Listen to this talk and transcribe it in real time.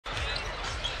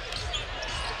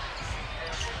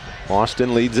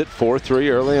Austin leads it 4-3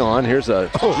 early on. Here's a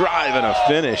drive and a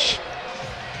finish.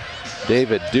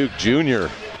 David Duke Jr.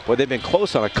 Boy, they've been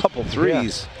close on a couple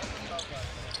threes. Yeah.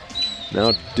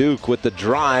 Now Duke with the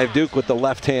drive. Duke with the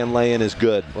left hand lay-in is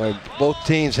good. Well, both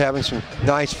teams having some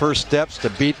nice first steps to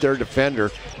beat their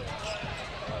defender.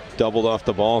 Doubled off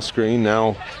the ball screen.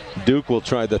 Now Duke will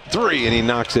try the three, and he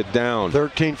knocks it down.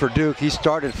 13 for Duke. He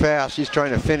started fast. He's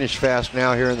trying to finish fast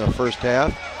now here in the first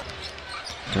half.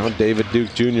 Now David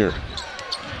Duke Jr.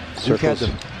 Duke had a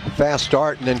fast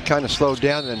start and then kind of slowed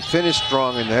down and then finished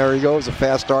strong. And there he goes, a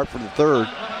fast start for the third.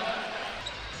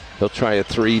 He'll try a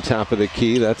three, top of the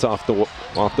key. That's off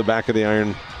the back of the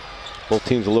iron. Both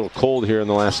teams a little cold here in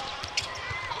the last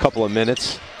couple of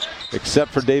minutes,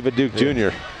 except for David Duke Jr.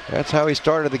 That's how he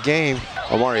started the game.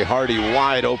 Omari Hardy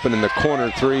wide open in the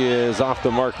corner. Three is off the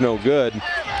mark, no good.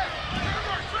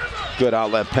 Good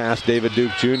outlet pass, David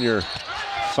Duke Jr.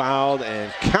 Fouled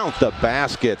and count the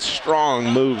basket. Strong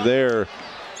move there.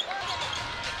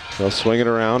 They'll swing it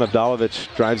around.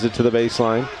 Avdalovic drives it to the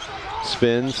baseline.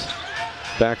 Spins.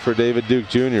 Back for David Duke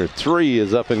Jr. Three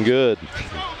is up and good.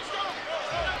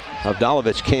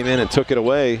 Avdalovic came in and took it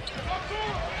away.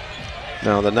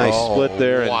 Now the nice split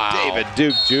there, and David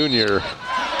Duke Jr.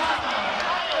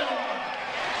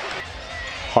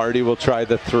 Hardy will try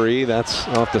the three. That's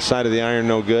off the side of the iron,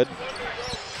 no good.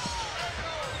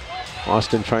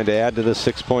 Austin trying to add to the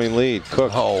 6-point lead.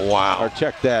 Cook. Or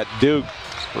check that. Duke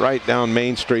right down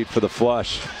Main Street for the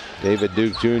flush. David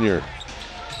Duke Jr.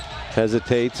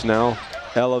 hesitates, now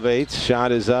elevates.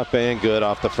 Shot is up and good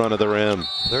off the front of the rim.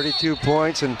 32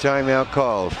 points and timeout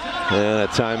called. And a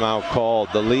timeout called.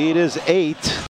 The lead is 8.